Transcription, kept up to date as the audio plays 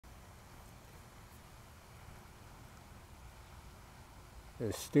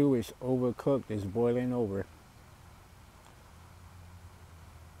The stew is overcooked, it's boiling over.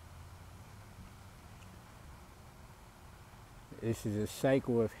 This is a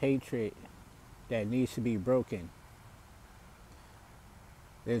cycle of hatred that needs to be broken.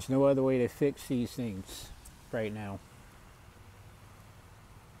 There's no other way to fix these things right now.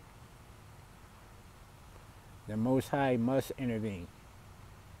 The Most High must intervene.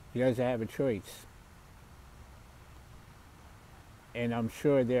 He doesn't have a choice. And I'm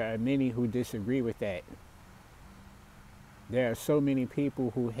sure there are many who disagree with that. There are so many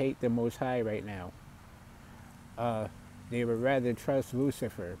people who hate the Most High right now. They would rather trust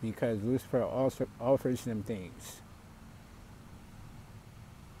Lucifer because Lucifer also offers them things.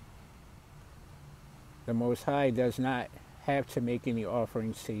 The Most High does not have to make any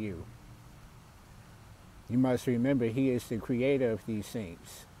offerings to you. You must remember He is the creator of these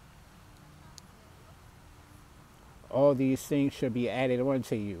things. All these things should be added on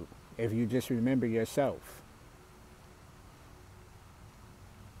to you if you just remember yourself.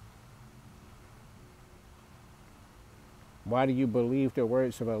 Why do you believe the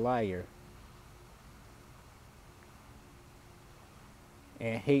words of a liar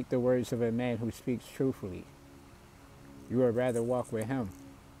and hate the words of a man who speaks truthfully? You would rather walk with him.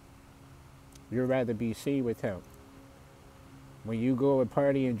 You'd rather be seen with him. When you go and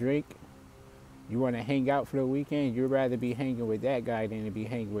party and drink, you want to hang out for the weekend, you'd rather be hanging with that guy than to be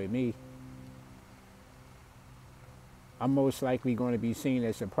hanging with me. I'm most likely going to be seen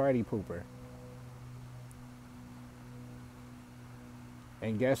as a party pooper.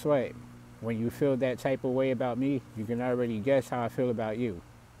 And guess what? When you feel that type of way about me, you can already guess how I feel about you.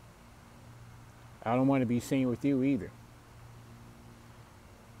 I don't want to be seen with you either.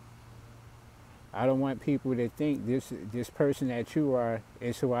 I don't want people to think this person that you are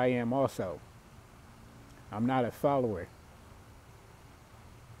is who I am also. I'm not a follower.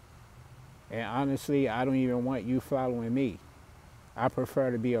 And honestly, I don't even want you following me. I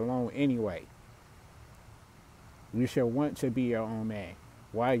prefer to be alone anyway. You should want to be your own man.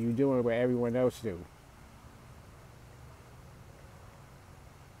 Why are you doing what everyone else do?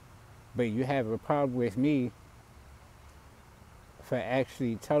 But you have a problem with me for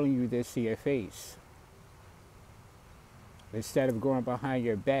actually telling you this to your face. Instead of going behind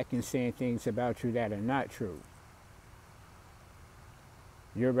your back and saying things about you that are not true.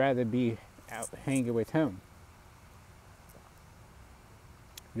 You'd rather be out hanging with him.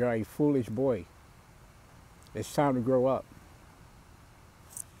 You're a foolish boy. It's time to grow up.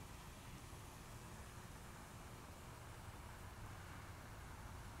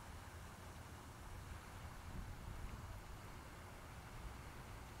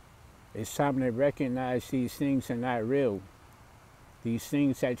 It's time to recognize these things are not real. These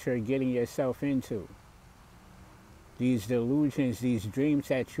things that you're getting yourself into. These delusions, these dreams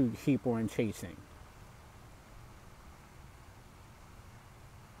that you keep on chasing.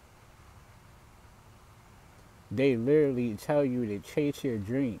 They literally tell you to chase your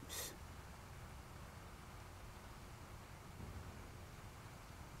dreams.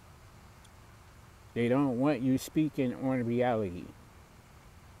 They don't want you speaking on reality.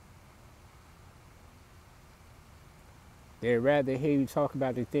 They'd rather hear you talk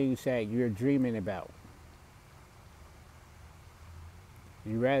about the things that you're dreaming about.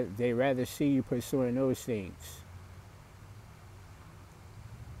 They'd rather see you pursuing those things.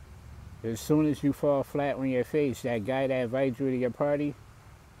 As soon as you fall flat on your face, that guy that invited you to your party,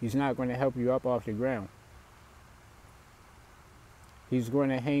 he's not going to help you up off the ground. He's going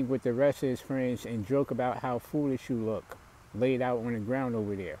to hang with the rest of his friends and joke about how foolish you look, laid out on the ground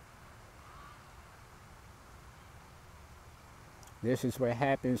over there. This is what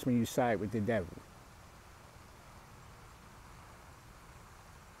happens when you side with the devil.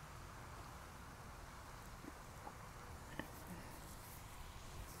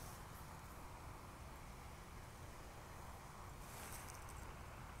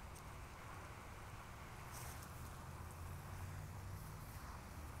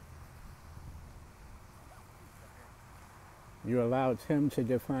 You allowed him to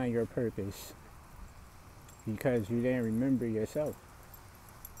define your purpose because you didn't remember yourself.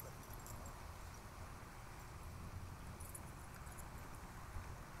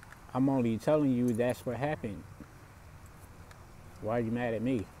 I'm only telling you that's what happened. Why are you mad at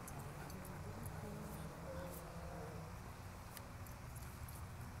me?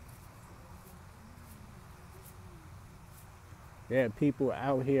 There are people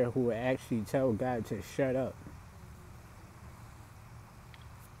out here who actually tell God to shut up.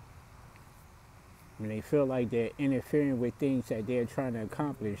 When they feel like they're interfering with things that they're trying to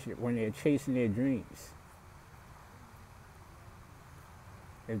accomplish when they're chasing their dreams.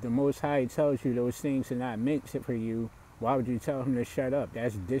 If the Most High tells you those things are not meant for you, why would you tell him to shut up?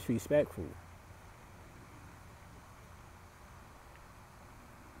 That's disrespectful.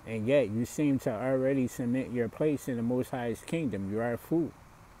 And yet you seem to already cement your place in the Most High's kingdom. You are a fool.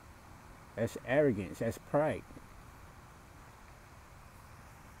 That's arrogance. That's pride.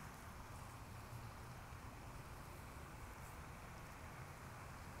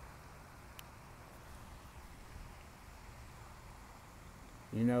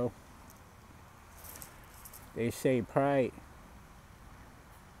 You know, they say pride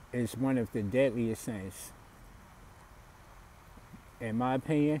is one of the deadliest sins. In my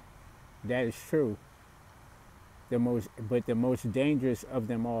opinion, that is true. But the most dangerous of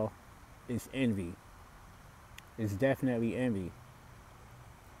them all is envy. It's definitely envy.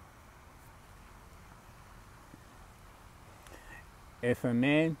 If a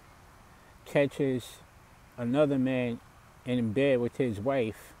man catches another man in bed with his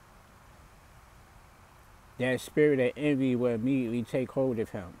wife, that spirit of envy will immediately take hold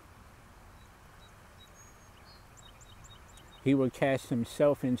of him. He will cast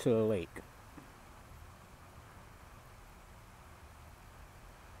himself into the lake.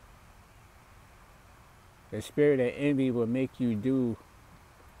 The spirit of envy will make you do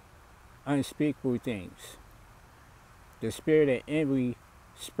unspeakable things. The spirit of envy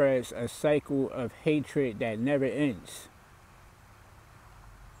spreads a cycle of hatred that never ends.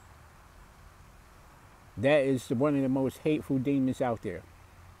 That is one of the most hateful demons out there.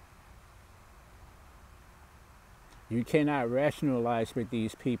 You cannot rationalize with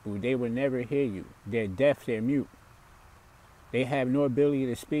these people. They will never hear you. They're deaf, they're mute. They have no ability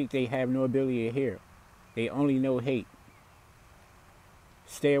to speak, they have no ability to hear. They only know hate.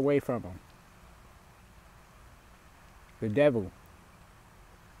 Stay away from them. The devil.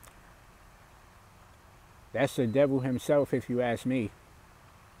 That's the devil himself, if you ask me.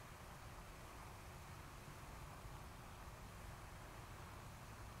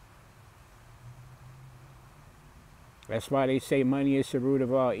 That's why they say money is the root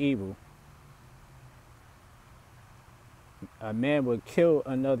of all evil. A man will kill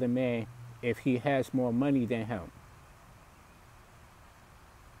another man if he has more money than him.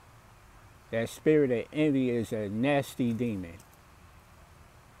 That spirit of envy is a nasty demon.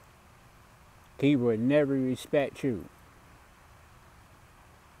 He will never respect you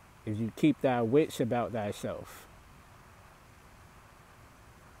if you keep thy wits about thyself.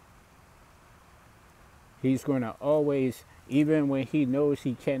 He's going to always, even when he knows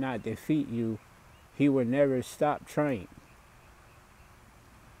he cannot defeat you, he will never stop trying.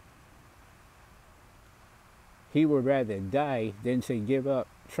 He would rather die than to give up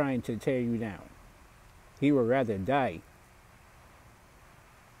trying to tear you down. He would rather die.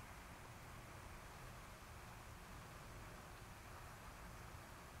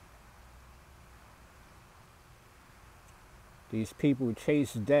 These people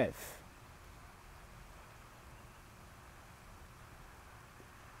chase death.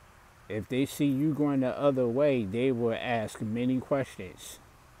 If they see you going the other way, they will ask many questions.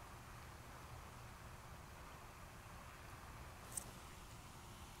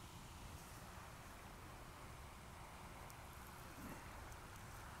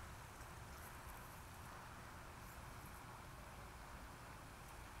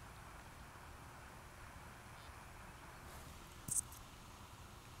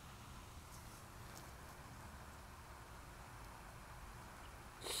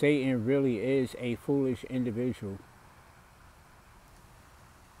 Satan really is a foolish individual.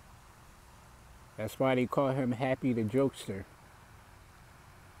 That's why they call him Happy the Jokester.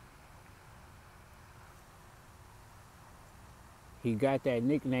 He got that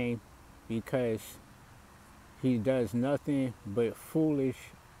nickname because he does nothing but foolish,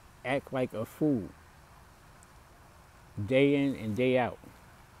 act like a fool, day in and day out.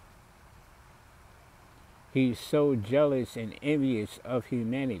 He's so jealous and envious of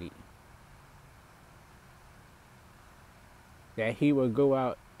humanity that he will go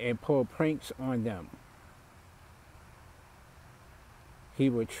out and pull pranks on them. He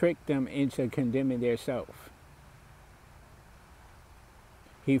will trick them into condemning themselves.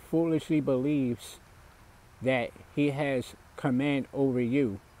 He foolishly believes that he has command over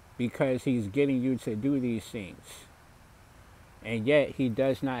you because he's getting you to do these things. And yet he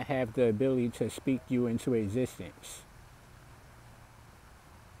does not have the ability to speak you into existence.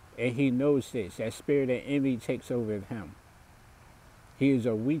 And he knows this. That spirit of envy takes over him. He is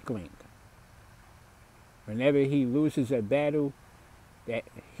a weakling. Whenever he loses a battle, that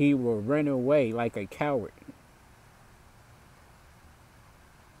he will run away like a coward.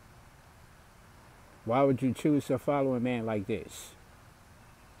 Why would you choose to follow a man like this?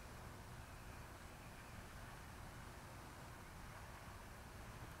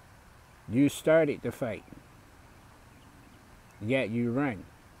 You started the fight, yet you run.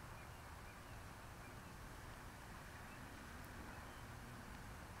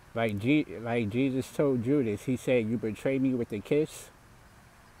 Like Jesus told Judas, he said, "You betray me with a kiss."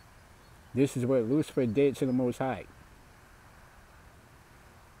 This is what Lucifer did to the Most High.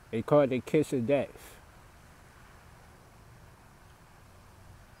 They call it the kiss of death.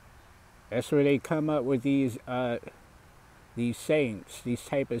 That's where they come up with these sayings, these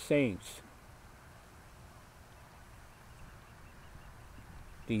type of sayings,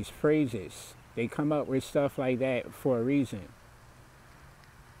 these phrases. They come up with stuff like that for a reason.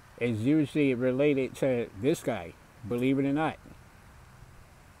 It's usually related to this guy, believe it or not.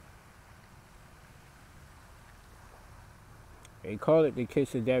 They call it the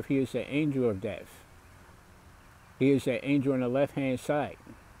kiss of death. He is the angel of death. He is the angel on the left-hand side.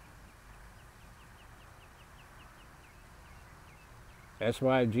 That's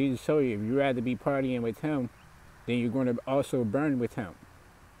why Jesus told you, if you'd rather be partying with him, then you're going to also burn with him.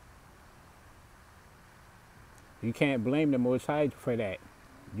 You can't blame the Most High for that.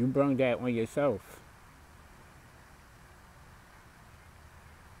 You brought that on yourself.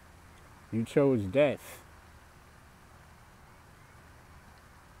 You chose death.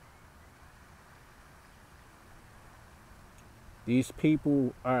 These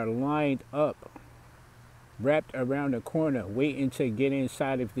people are lined up, wrapped around the corner, waiting to get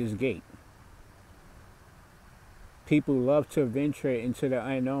inside of this gate. People love to venture into the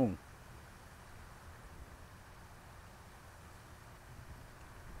unknown.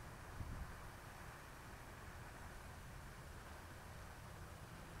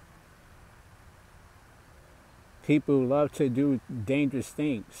 People love to do dangerous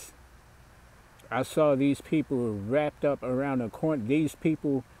things. I saw these people wrapped up around the corner. These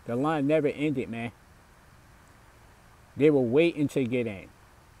people, the line never ended, man. They were waiting to get in.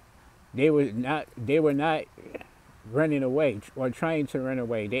 They were not running away or trying to run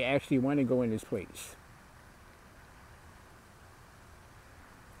away. They actually want to go in this place.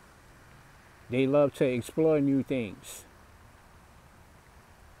 They love to explore new things.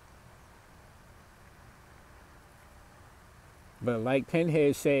 But like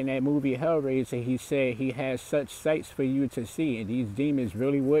Pinhead said in that movie Hellraiser, he said he has such sights for you to see, and these demons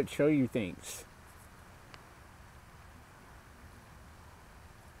really would show you things.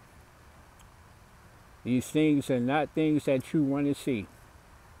 These things are not things that you want to see.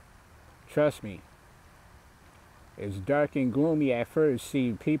 Trust me. It's dark and gloomy at first.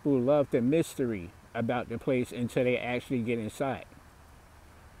 See, people love the mystery about the place until they actually get inside.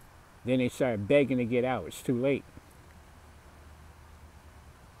 Then they start begging to get out. It's too late.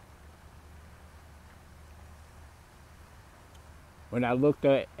 When I looked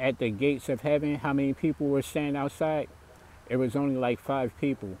at the gates of heaven, how many people were standing outside? It was only like 5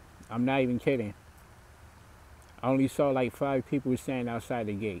 people. I'm not even kidding. I only saw like 5 people standing outside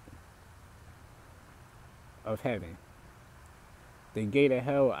the gate of heaven. The gate of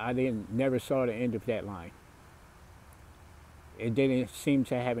hell, never saw the end of that line. It didn't seem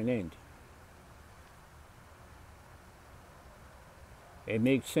to have an end. It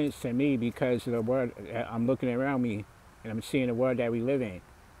makes sense to me because of the world. I'm looking around me and I'm seeing the world that we live in,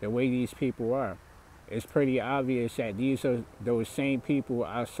 the way these people are. It's pretty obvious that these are those same people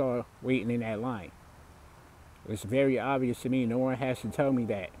I saw waiting in that line. It's very obvious to me. No one has to tell me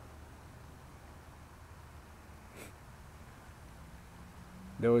that.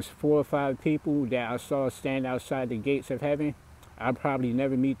 Those 4 or 5 people that I saw stand outside the gates of heaven, I'll probably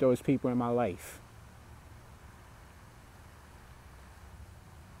never meet those people in my life.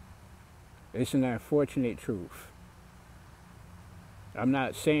 It's an unfortunate truth. I'm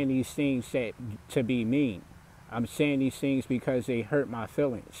not saying these things to be mean. I'm saying these things because they hurt my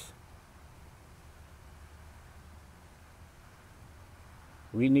feelings.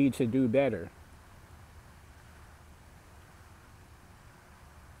 We need to do better.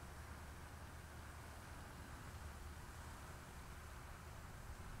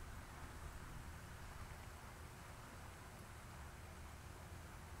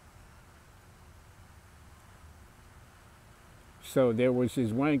 So there was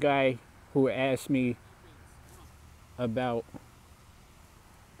this one guy who asked me about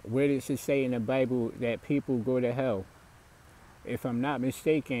where does it say in the Bible that people go to hell. If I'm not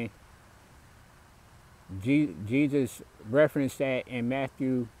mistaken, Jesus referenced that in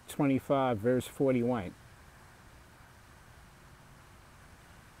Matthew 25, verse 41.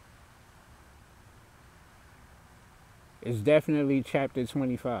 It's definitely chapter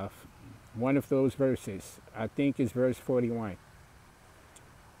 25. One of those verses. I think it's verse 41.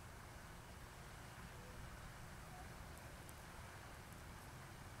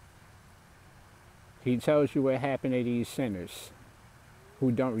 He tells you what happened to these sinners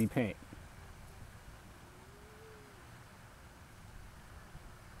who don't repent.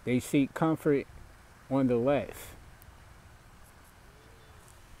 They seek comfort on the left.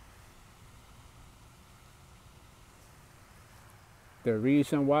 The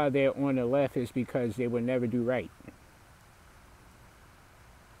reason why they're on the left is because they will never do right.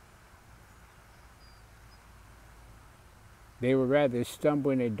 They would rather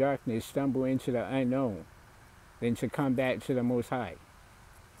stumble in the darkness, stumble into the unknown, than to come back to the Most High.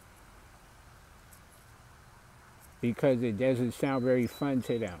 Because it doesn't sound very fun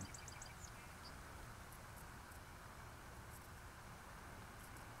to them.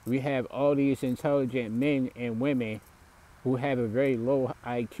 We have all these intelligent men and women who have a very low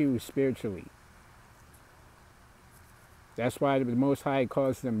IQ spiritually. That's why the Most High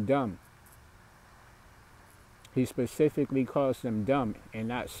calls them dumb. He specifically calls them dumb and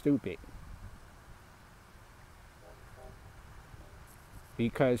not stupid.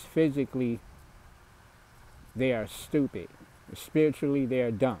 Because physically, they are stupid. Spiritually, they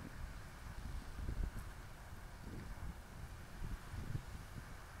are dumb.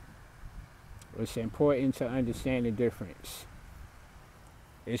 It's important to understand the difference.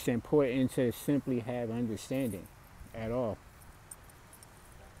 It's important to simply have understanding at all.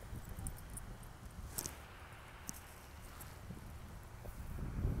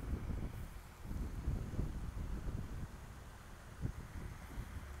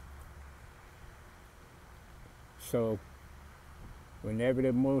 So, whenever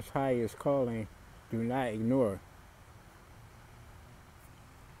the Most High is calling, do not ignore.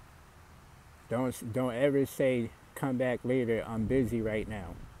 Don't ever say, come back later, I'm busy right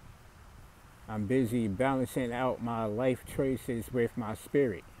now. I'm busy balancing out my life choices with my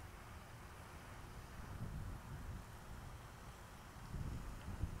spirit.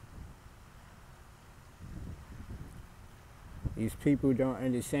 These people don't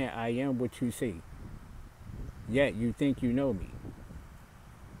understand I am what you see. Yet you think you know me.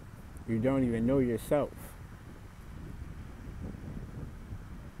 You don't even know yourself.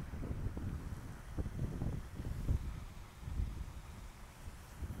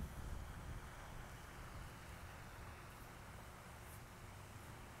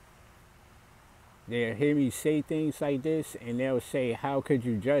 They'll hear me say things like this and they'll say, how could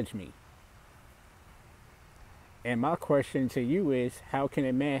you judge me? And my question to you is, how can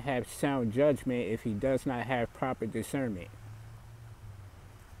a man have sound judgment if he does not have proper discernment?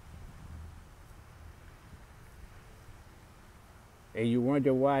 And you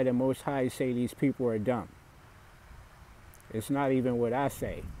wonder why the Most High say these people are dumb. It's not even what I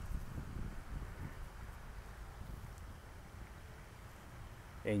say.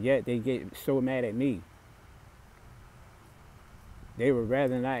 And yet they get so mad at me. They would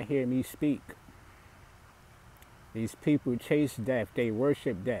rather not hear me speak. These people chase death. They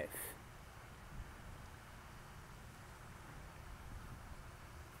worship death.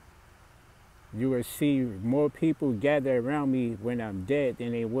 You will see more people gather around me when I'm dead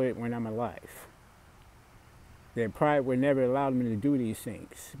than they would when I'm alive. Their pride would never allow them to do these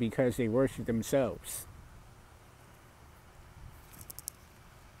things because they worship themselves.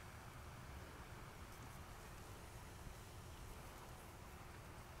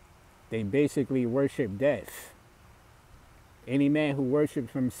 They basically worship death. Any man who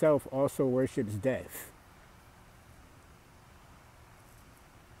worships himself also worships death.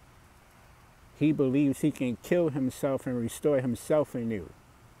 He believes he can kill himself and restore himself anew.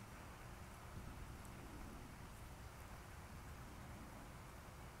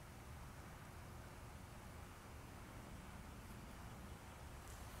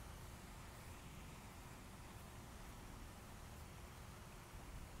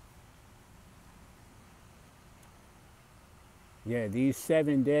 Yeah, these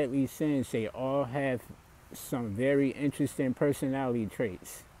 7 deadly sins, they all have some very interesting personality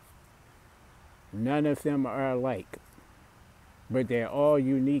traits. None of them are alike, but they're all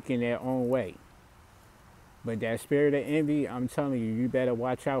unique in their own way. But that spirit of envy, I'm telling you, you better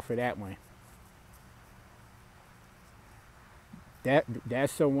watch out for that one.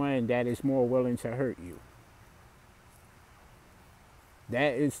 That's the one that is more willing to hurt you.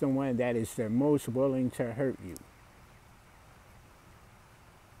 That is the one that is the most willing to hurt you.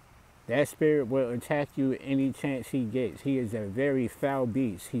 That spirit will attack you any chance he gets. He is a very foul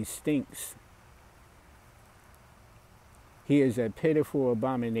beast. He stinks. He is a pitiful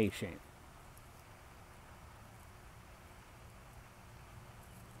abomination.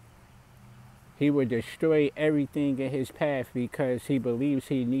 He will destroy everything in his path because he believes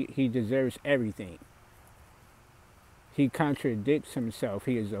he deserves everything. He contradicts himself.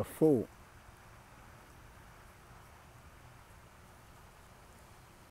 He is a fool.